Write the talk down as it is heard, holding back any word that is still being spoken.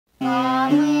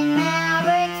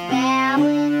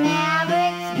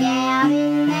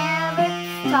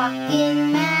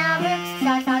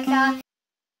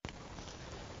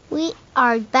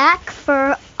are back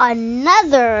for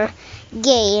another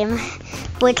game,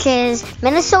 which is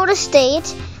Minnesota State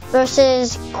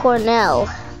versus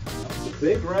Cornell.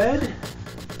 Big Red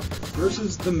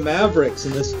versus the Mavericks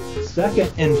in this second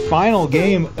and final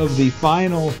game of the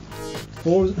final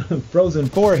Frozen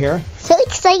Four here. So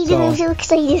excited, I'm so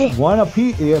excited. One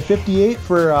apiece, 58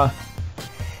 for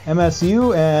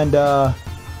MSU and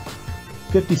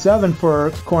 57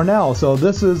 for Cornell. So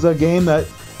this is a game that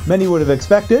many would have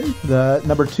expected. The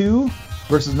number 2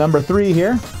 versus number 3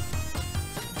 here.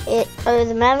 Are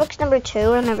the Mavericks number 2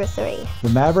 or number 3? The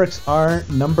Mavericks are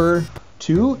number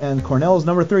 2 and Cornell is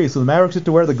number 3. So the Mavericks get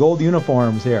to wear the gold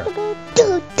uniforms here.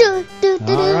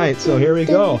 Alright, so here we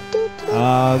go.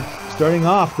 Starting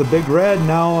off, the Big Red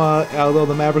now, although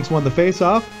the Mavericks won the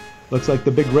face-off, looks like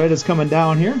the Big Red is coming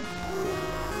down here.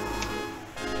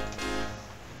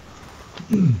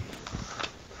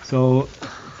 So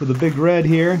for the Big Red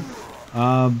here,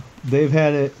 they've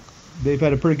had a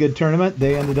pretty good tournament.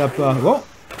 They ended up whoa,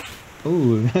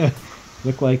 ooh,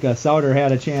 looked like Souder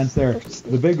had a chance there.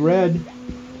 The Big Red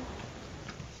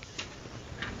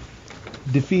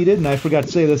defeated, and I forgot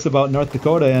to say this about North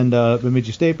Dakota and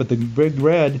Bemidji State, but the Big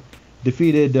Red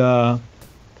defeated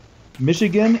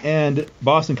Michigan and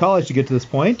Boston College to get to this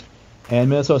point, and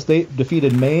Minnesota State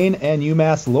defeated Maine and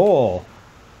UMass Lowell.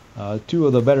 Two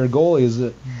of the better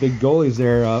goalies, big goalies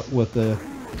there with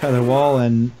Tyler Wall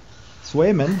and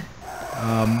Swayman.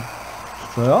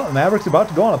 So the Mavericks are about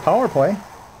to go on a power play.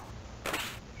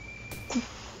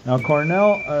 Now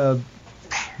Cornell,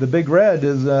 the Big Red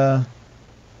is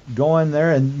going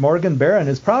there, and Morgan Barron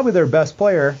is probably their best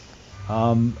player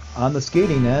on the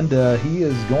skating end. He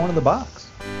is going to the box.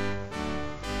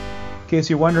 In case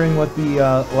you're wondering what the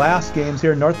last games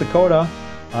here, North Dakota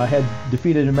had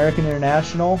defeated American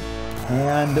International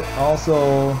and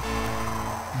also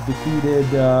defeated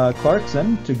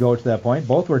Clarkson to go to that point.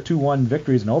 Both were 2-1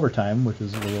 victories in overtime, which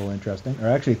is a little interesting. Or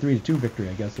actually 3-2 victory,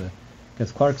 I guess,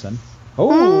 against Clarkson.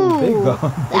 Oh, big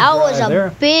that was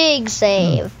a big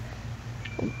save.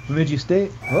 Bemidji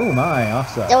State, oh my,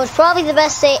 offside. That was probably the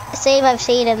best save I've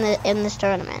seen in this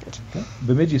tournament. Okay.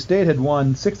 Bemidji State had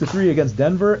won 6-3 against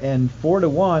Denver and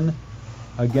 4-1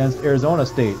 against Arizona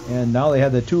State, and now they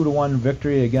had the 2-1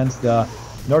 victory against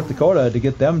North Dakota to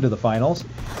get them to the finals.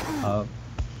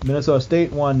 Minnesota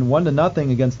State won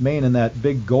 1-0 against Maine in that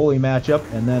big goalie matchup,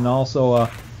 and then also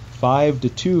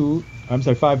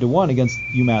 5-1 against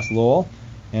UMass Lowell.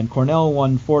 And Cornell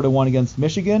won 4-1 against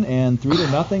Michigan and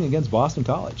 3-0 against Boston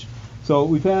College. So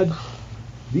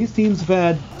these teams have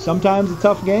had sometimes a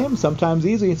tough game, sometimes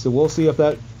easy. So we'll see if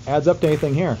that adds up to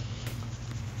anything here.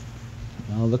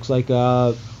 Now it looks like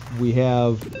we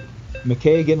have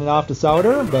McKay getting it off to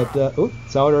Souder, but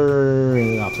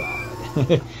Souder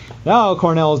offside. Now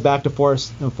Cornell is back to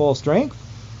full strength,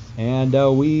 and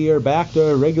we are back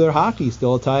to regular hockey.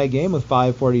 Still a tie game with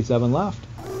 5:47 left.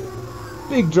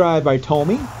 Big drive by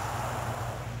Tomey.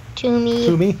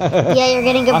 Toomey. Yeah, you're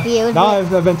getting confused. Now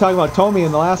I've been talking about Tomey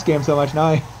in the last game so much,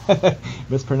 now I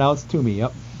mispronounced Toomey.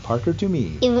 Yep, Parker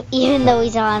Toomey. Even though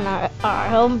he's on our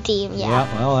home team, yeah. Yeah,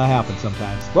 well, that happens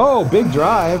sometimes. Whoa, big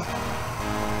drive.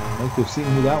 I'd like to have seen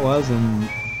who that was, and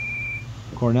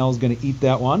Cornell's going to eat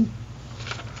that one.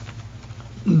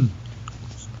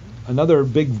 Another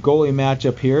big goalie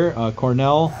matchup here.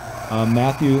 Cornell,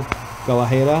 Matthew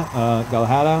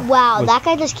Galahada. Wow, that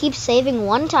guy just keeps saving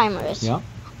one-timers. Yeah.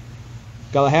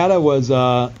 Galahada was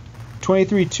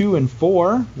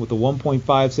 23-2-4 with a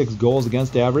 1.56 goals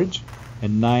against average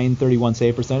and .931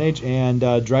 save percentage. And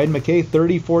Dryden McKay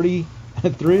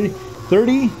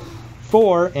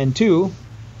 34-2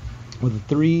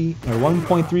 with a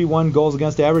 1.31 goals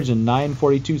against average and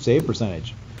 .942 save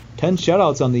percentage. 10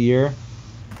 shutouts on the year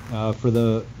for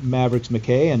the Mavericks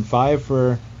McKay and 5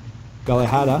 for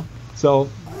Galahada. So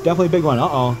definitely a big one.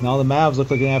 Now the Mavs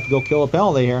look like they're going to have to go kill a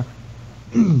penalty here.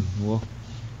 Well,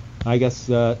 I guess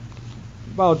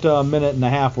about a minute and a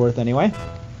half worth anyway.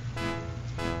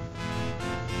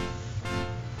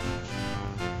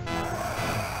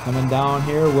 Coming down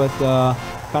here with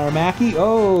Connor Mackey.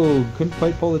 Oh, couldn't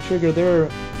quite pull the trigger there.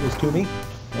 It was Toomey.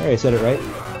 There, I said it right.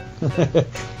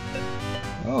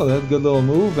 Oh, that's a good little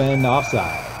move and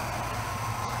offside.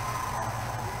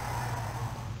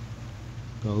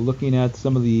 So looking at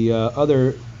some of the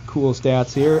other cool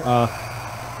stats here.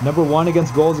 Number 1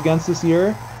 against goals against this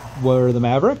year were the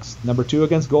Mavericks. Number 2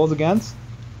 against goals against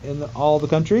in all the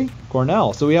country,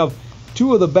 Cornell. So we have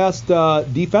two of the best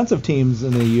defensive teams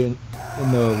in the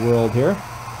world here.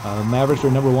 Mavericks are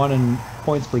number 1 in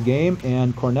points per game,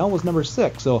 and Cornell was number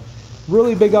 6. So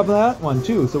really big up on that one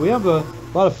too. So we have a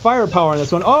lot of firepower in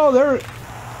this one. Oh, there,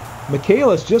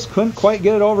 Michaelis just couldn't quite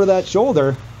get it over that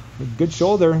shoulder. A good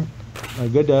shoulder. A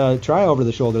good try over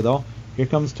the shoulder, though. Here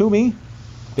comes Toomey.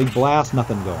 Big blast,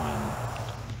 nothing going.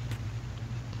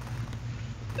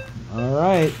 All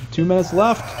right, 2 minutes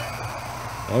left.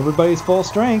 Everybody's full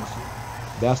strength.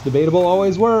 That's debatable,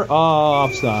 always were.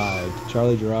 Offside.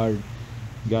 Charlie Gerard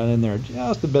got in there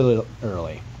just a bit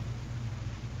early.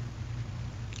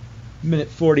 Minute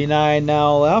 49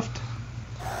 now left.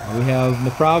 We have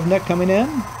Nafrovnik coming in.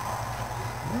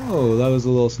 Oh, that was a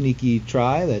little sneaky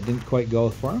try that didn't quite go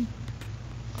for him.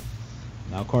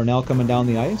 Now Cornell coming down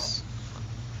the ice.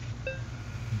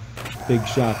 Big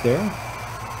shot there.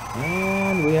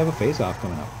 And we have a face-off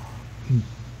coming up.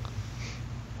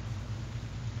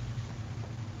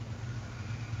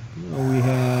 We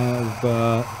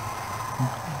have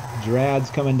Drads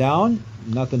coming down.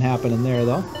 Nothing happening there,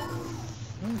 though.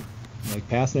 Like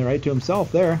passing it right to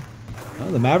himself there.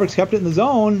 Well, the Mavericks kept it in the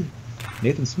zone.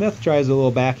 Nathan Smith tries a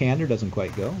little backhander, doesn't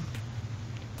quite go.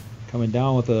 Coming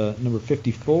down with a number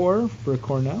 54 for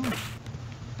Cornell.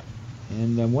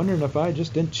 And I'm wondering if I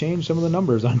just didn't change some of the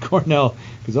numbers on Cornell.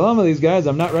 Because a lot of these guys,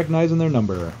 I'm not recognizing their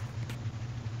number.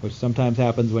 Which sometimes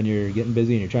happens when you're getting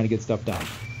busy and you're trying to get stuff done.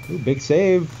 Ooh, big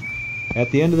save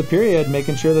at the end of the period,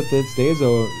 making sure that it stays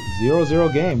a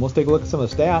 0-0 game. Let's take a look at some of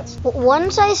the stats.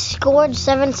 Once I scored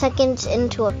 7 seconds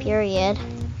into a period.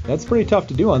 That's pretty tough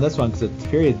to do on this one because the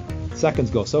period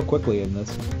seconds go so quickly in this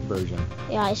version.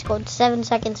 Yeah, I scored 7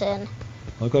 seconds in.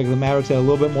 Looked like the Mavericks had a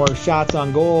little bit more shots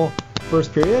on goal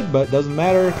first period, but doesn't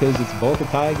matter because it's both a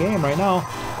tie game right now.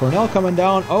 Cornell coming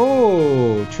down.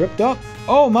 Oh, tripped up.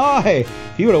 Oh my!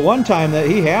 If he would have one-timed that,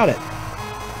 he had it.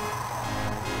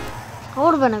 That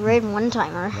would have been a great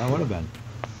one-timer. That would have been.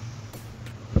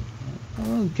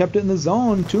 Oh, kept it in the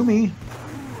zone. Toomey.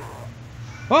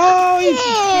 Oh,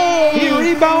 he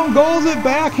rebound goals it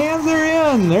back, hands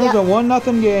are in. There's a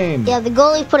 1-0 game. Yeah, the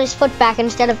goalie put his foot back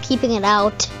instead of keeping it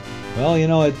out. Well, you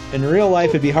know, in real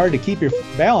life it'd be hard to keep your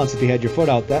balance if you had your foot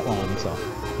out that long. So,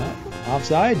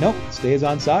 offside? Nope, stays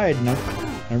onside. Nope.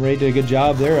 Ray did a good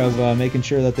job there of making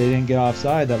sure that they didn't get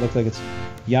offside. That looks like it's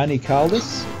Yanni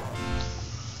Caldas.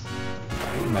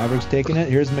 Mavericks taking it.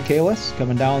 Here's Michaelis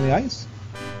coming down the ice.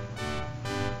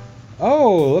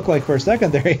 Oh, looked like for a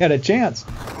second there he had a chance.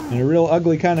 And a real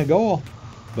ugly kind of goal.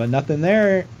 But nothing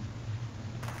there.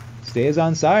 Stays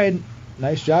onside.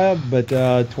 Nice job. But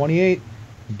 28,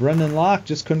 Brendan Locke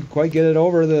just couldn't quite get it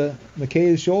over the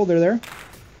McKay's shoulder there.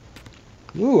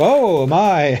 Ooh, oh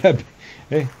my.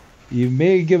 Hey, you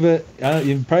may give it,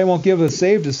 you probably won't give a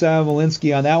save to Sam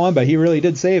Malinsky on that one, but he really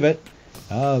did save it.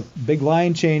 Big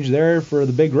line change there for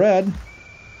the Big Red.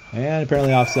 And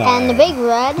apparently offside. And the Big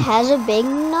Red has a big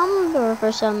number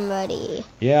for somebody.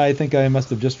 Yeah, I think I must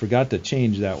have just forgot to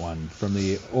change that one from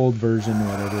the old version,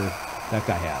 whatever that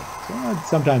guy had. So it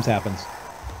sometimes happens.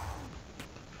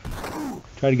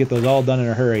 Try to get those all done in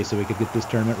a hurry so we could get this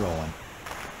tournament rolling.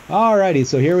 Alrighty,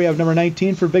 so here we have number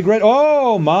 19 for Big Red.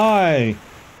 Oh my!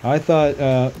 I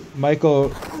thought Michael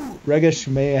Regish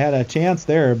may have had a chance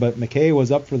there, but McKay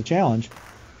was up for the challenge.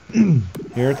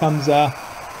 Here comes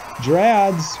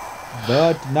Drads,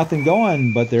 but nothing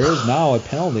going. But there is now a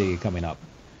penalty coming up.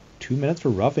 2 minutes for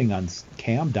roughing on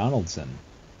Cam Donaldson.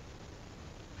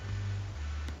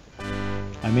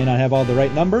 I may not have all the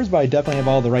right numbers, but I definitely have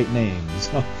all the right names.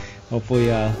 So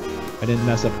hopefully I didn't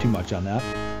mess up too much on that.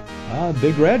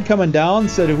 Big Red coming down,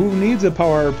 said who needs a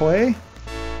power play?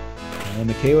 And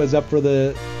McKay was up for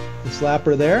the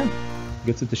slapper there.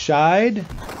 Gets it to Scheid.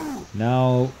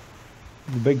 Now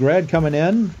the Big Red coming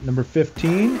in, number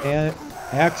 15, and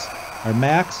Max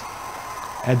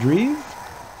Adrive.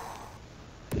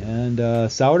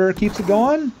 And Souter keeps it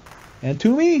going. And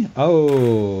Toomey,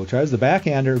 oh, tries the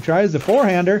backhander, tries the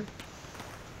forehander.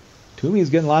 Toomey's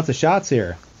getting lots of shots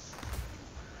here.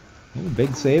 Ooh,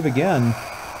 big save again.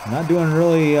 Not doing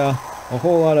really a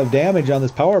whole lot of damage on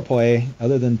this power play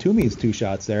other than Toomey's 2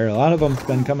 shots there. A lot of them's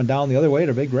been coming down the other way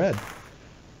to Big Red.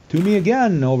 Toomey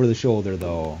again over the shoulder,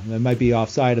 though. It might be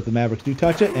offside if the Mavericks do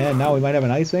touch it, and now we might have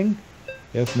an icing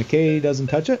if McKay doesn't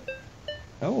touch it.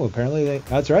 Oh, apparently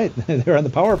that's right. They're on the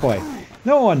power play.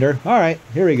 No wonder. All right,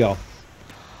 here we go.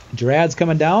 Gerard's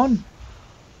coming down.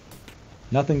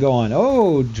 Nothing going.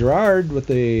 Oh, Gerard with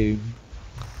a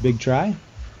big try.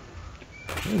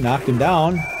 He knocked him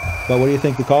down. But what do you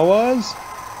think the call was?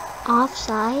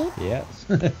 Offside? Yes.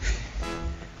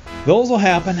 Those will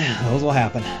happen. Those will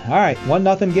happen. All right,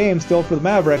 1-0 game still for the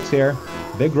Mavericks here.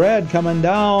 Big Red coming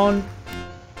down.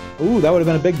 Ooh, that would have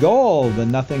been a big goal, but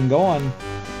nothing going.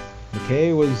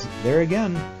 McKay was there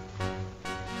again.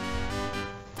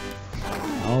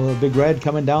 Oh, the Big Red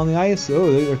coming down the ice.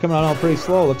 Oh, they're coming out all pretty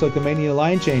slow. Looks like they may need a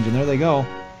line change, and there they go.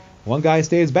 One guy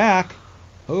stays back.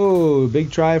 Oh,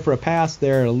 big try for a pass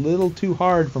there. A little too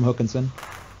hard from Hookinson.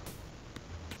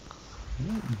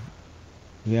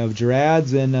 We have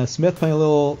Gerards and Smith playing a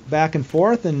little back and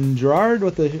forth, and Gerard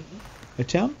with the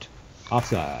attempt.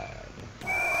 Offside.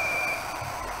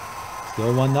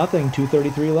 Still 1-0,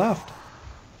 2:33 left.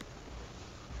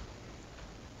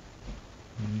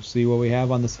 Let's see what we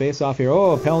have on this face-off here.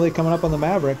 Oh, a penalty coming up on the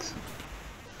Mavericks.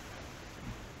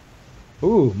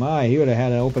 Ooh, my, he would have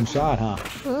had an open shot, huh?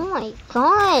 Oh my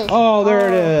gosh. Oh, there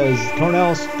it is.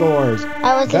 Cornell scores.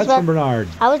 That's from Bernard.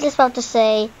 I was just about to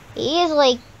say, he is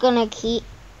like gonna keep,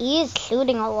 he is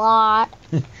shooting a lot.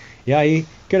 Yeah, he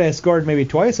could have scored maybe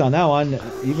twice on that one,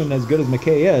 even as good as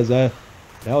McKay is. That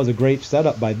was a great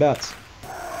setup by Betts.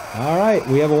 All right,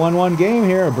 we have a 1-1 game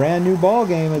here, a brand new ball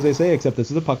game, as they say, except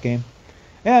this is a puck game.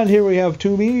 And here we have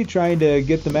Toomey trying to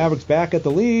get the Mavericks back at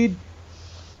the lead.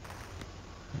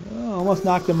 Almost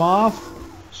knocked him off.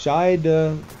 Scheid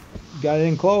got it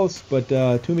in close, but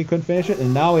Toomey couldn't finish it.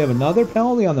 And now we have another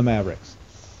penalty on the Mavericks.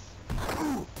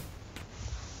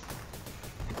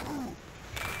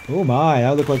 Oh my,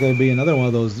 that looked like it would be another one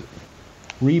of those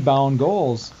rebound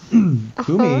goals.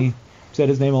 Toomey said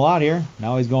his name a lot here.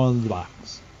 Now he's going to the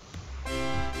box.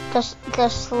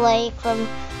 Just like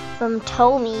from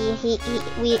Tommy,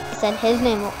 we said his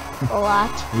name a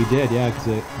lot. We did, yeah,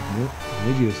 because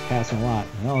Luigi was passing a lot.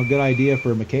 Well, a good idea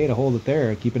for McKay to hold it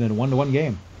there, keeping it a 1-1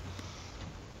 game.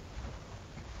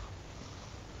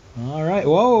 All right,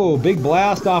 whoa, big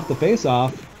blast off the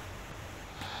face-off.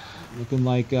 Looking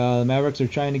like the Mavericks are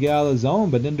trying to get out of the zone,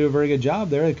 but didn't do a very good job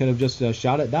there. They could have just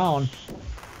shot it down.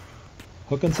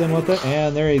 Hookinson with it,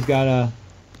 and there he's got a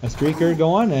streaker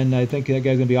going, and I think that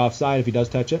guy's going to be offside if he does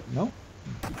touch it. No.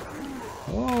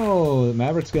 Oh, the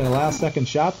Mavericks get a last-second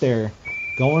shot there.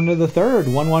 Going to the third,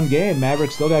 1-1 game.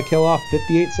 Mavericks still got to kill off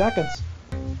 58 seconds.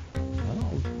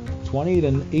 Well, 20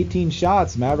 to 18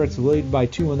 shots. Mavericks lead by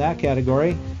 2 in that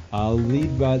category.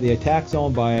 Lead by the attack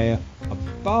zone by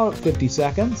about 50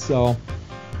 seconds, so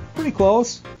pretty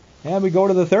close. And we go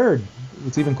to the third.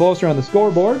 It's even closer on the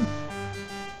scoreboard.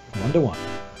 1-1.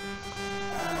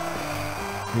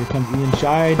 Here comes Ian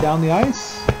Scheid down the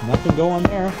ice. Nothing going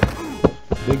there.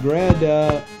 Big Red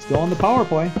still on the power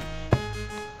play.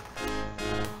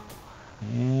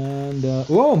 And,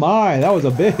 oh my, that was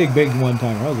a big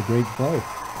one-timer. That was a great play.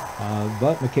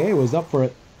 But McKay was up for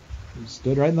it. He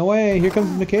stood right in the way. Here comes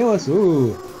Michaelis.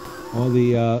 Ooh, one of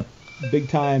the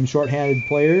big-time short-handed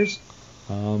players.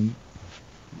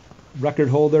 Record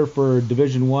holder for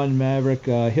Division I Maverick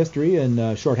history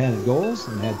in short-handed goals,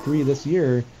 and had 3 this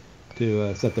year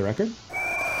to set the record.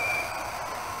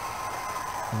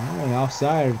 All right,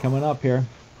 offside coming up here.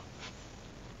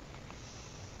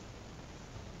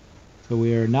 So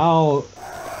we are now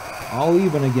all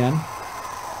even again.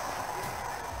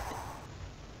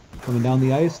 Coming down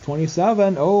the ice,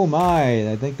 27. Oh my,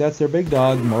 I think that's their big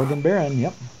dog, Morgan Barron.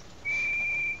 Yep.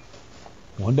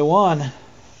 1-1.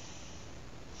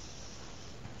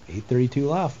 8:32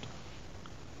 left.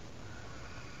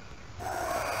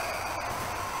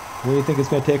 What do you think it's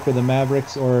going to take for the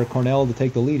Mavericks or Cornell to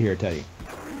take the lead here, Teddy?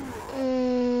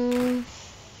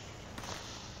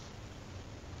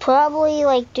 Probably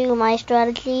like do my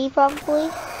strategy, probably.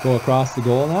 Go across the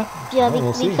goal net? Yeah,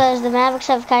 we'll because the Mavericks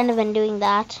have kind of been doing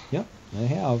that. Yep, they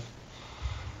have.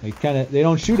 They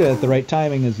don't shoot it at the right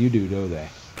timing as you do they?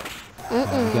 You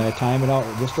gotta time it out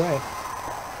just right.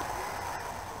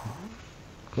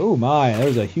 Oh my,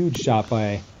 there's a huge shot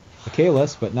by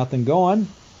Michaelis, but nothing going.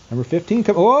 Number 15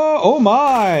 oh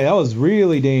my, that was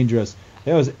really dangerous.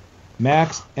 That was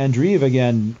Max Andreev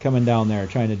again coming down there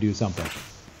trying to do something.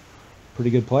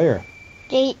 Pretty good player.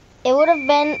 It would have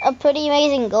been a pretty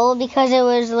amazing goal because it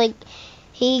was like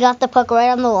he got the puck right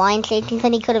on the line, thinking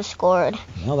that he could have scored.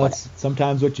 Well, that's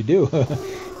sometimes what you do.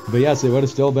 But yes, it would have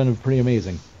still been pretty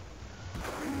amazing.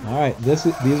 All right, these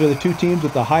are the 2 teams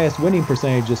with the highest winning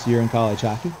percentage this year in college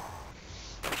hockey.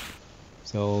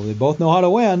 So they both know how to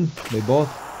win. They both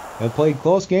have played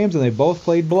close games and they both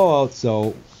played blowouts.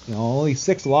 So only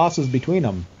 6 losses between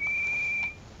them.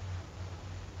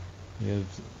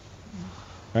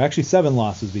 Or actually 7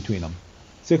 losses between them.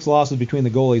 6 losses between the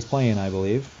goalies playing, I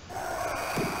believe.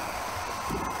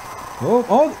 There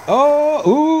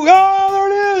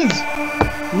it is!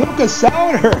 Lucas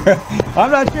Sauter. I'm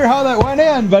not sure how that went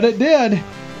in, but it did.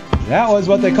 That was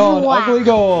what they call an ugly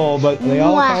goal, but they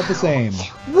all count the same.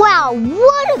 Wow,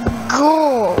 what a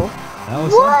goal!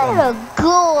 What a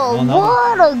goal!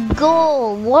 What a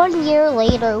goal! 1 year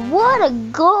later, what a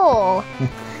goal!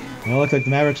 Well, it looks like the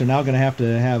Mavericks are now going to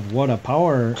have what a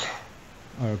power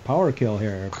or power kill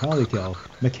here, or penalty kill.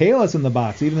 Michaelis in the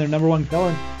box, even their number one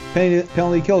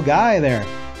penalty kill guy there.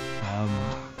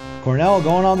 Cornell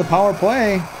going on the power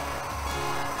play.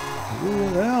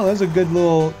 Ooh, well, that's a good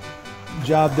little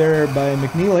job there by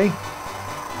McNeely.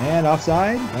 And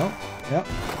offside. Oh, yep.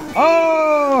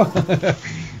 Oh!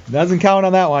 Doesn't count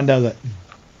on that one, does it?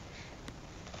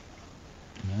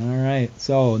 All right,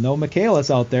 so no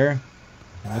Michaelis out there.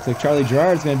 Looks like Charlie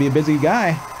Gerard's going to be a busy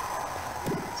guy.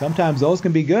 Sometimes those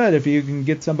can be good if you can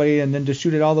get somebody and then just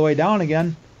shoot it all the way down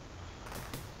again.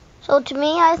 So to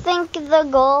me, I think the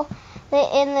goal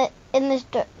in this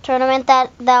tournament that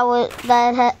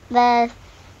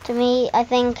to me I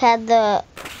think had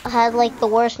like the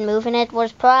worst move in it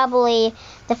was probably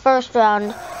the first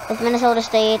round with Minnesota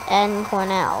State and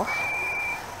Cornell.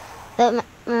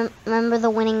 Remember the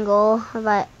winning goal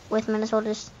with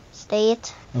Minnesota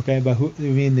State? Okay, but who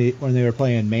you mean when they were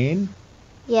playing Maine?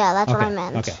 Yeah, that's what Okay, I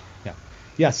meant. Okay, yeah.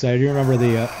 Yes, I do remember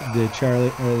the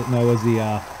Charlie. No, it was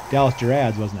the Dallas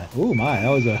Girads, wasn't it? Ooh, my, that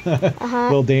was a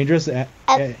little dangerous.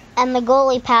 And the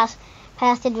goalie passed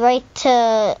it right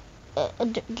to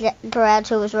Girads,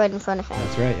 who was right in front of him.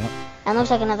 That's right. Yep. And it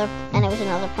was another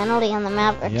penalty on the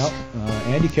Mavericks. Yep.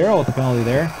 Andy Carroll with the penalty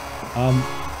there.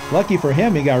 Lucky for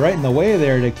him, he got right in the way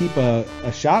there to keep a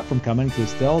shot from coming, because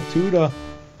it's still 2-1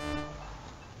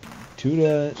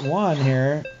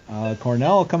 here.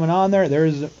 Cornell coming on there.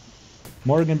 There's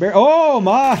Morgan Barron. Oh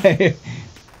my!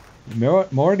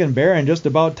 Morgan Barron just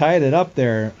about tied it up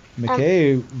there.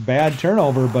 McKay, bad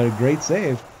turnover, but a great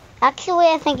save. Actually,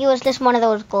 I think it was just one of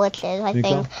those glitches. I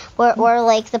think so? where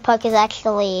like the puck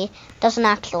doesn't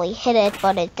actually hit it,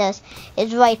 but it's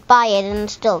right by it and it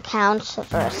still counts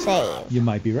for a save. You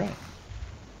might be right.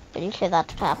 Pretty sure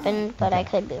that's happened, but I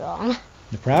could be wrong.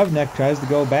 Napravnik tries to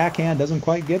go backhand, doesn't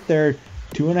quite get there.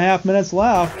 2.5 minutes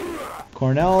left.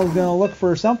 Cornell is going to look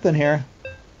for something here.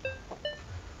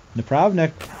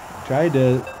 Napravnik tried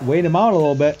to wait him out a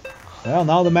little bit. Well,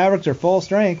 now the Mavericks are full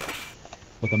strength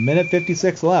with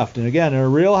 1:56 left. And again, in a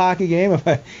real hockey game,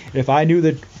 if I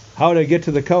knew how to get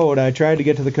to the code, I tried to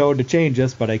get to the code to change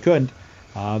this, but I couldn't.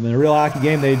 In a real hockey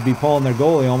game, they'd be pulling their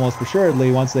goalie almost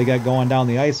assuredly once they got going down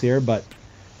the ice here. But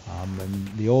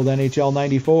in the old NHL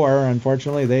 94,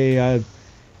 unfortunately,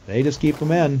 they just keep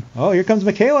them in. Oh, here comes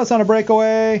Michaelis on a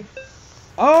breakaway.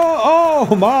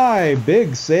 Oh my!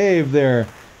 Big save there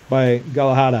by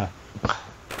Galahada.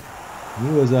 He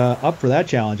was up for that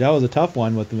challenge. That was a tough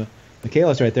one with the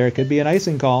Michaelis right there. It could be an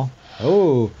icing call.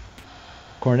 Oh,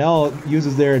 Cornell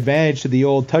uses their advantage to the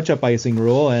old touch-up icing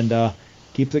rule and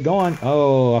keeps it going.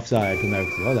 Oh, offside.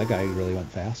 Oh, that guy really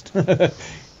went fast.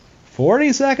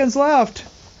 40 seconds left.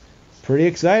 Pretty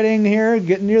exciting here,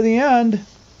 getting near the end.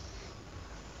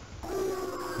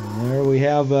 And there we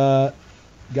have a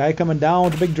guy coming down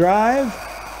with a big drive.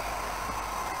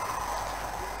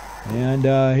 And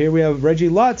here we have Reggie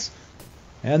Lutz.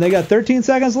 And they got 13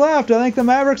 seconds left. I think the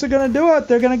Mavericks are going to do it.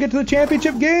 They're going to get to the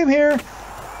championship game here.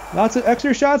 Lots of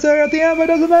extra shots there at the end, but it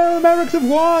doesn't matter. The Mavericks have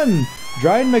won.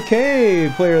 Dryden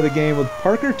McKay, player of the game, with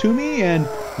Parker Toomey and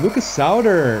Lucas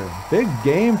Sauter. Big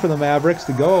game for the Mavericks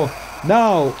to go.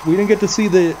 Now, we didn't get to see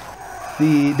the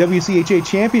WCHA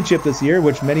championship this year,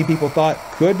 which many people thought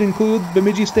could include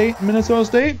Bemidji State and Minnesota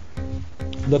State.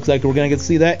 Looks like we're going to get to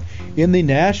see that in the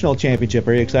national championship.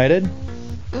 Are you excited?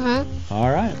 Mm-hmm. All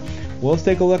right. Well, let's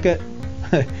take a look at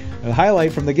a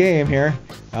highlight from the game here.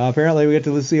 Apparently, we get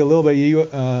to see a little bit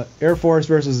of Air Force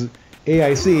versus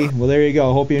AIC. Well, there you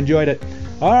go. Hope you enjoyed it.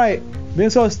 All right.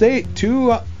 Minnesota State,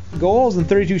 2 goals and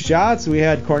 32 shots. We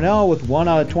had Cornell with 1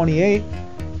 out of 28.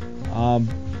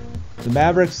 The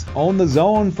Mavericks owned the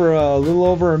zone for a little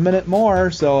over a minute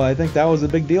more, so I think that was a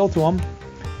big deal to them.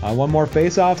 One more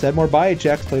face-offs, had more body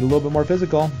checks, played a little bit more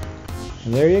physical.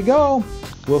 And there you go.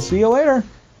 We'll see you later.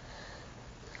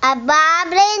 A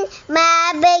Boblin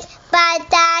Mavericks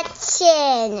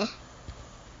production.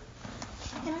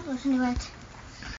 I cannot listen to it.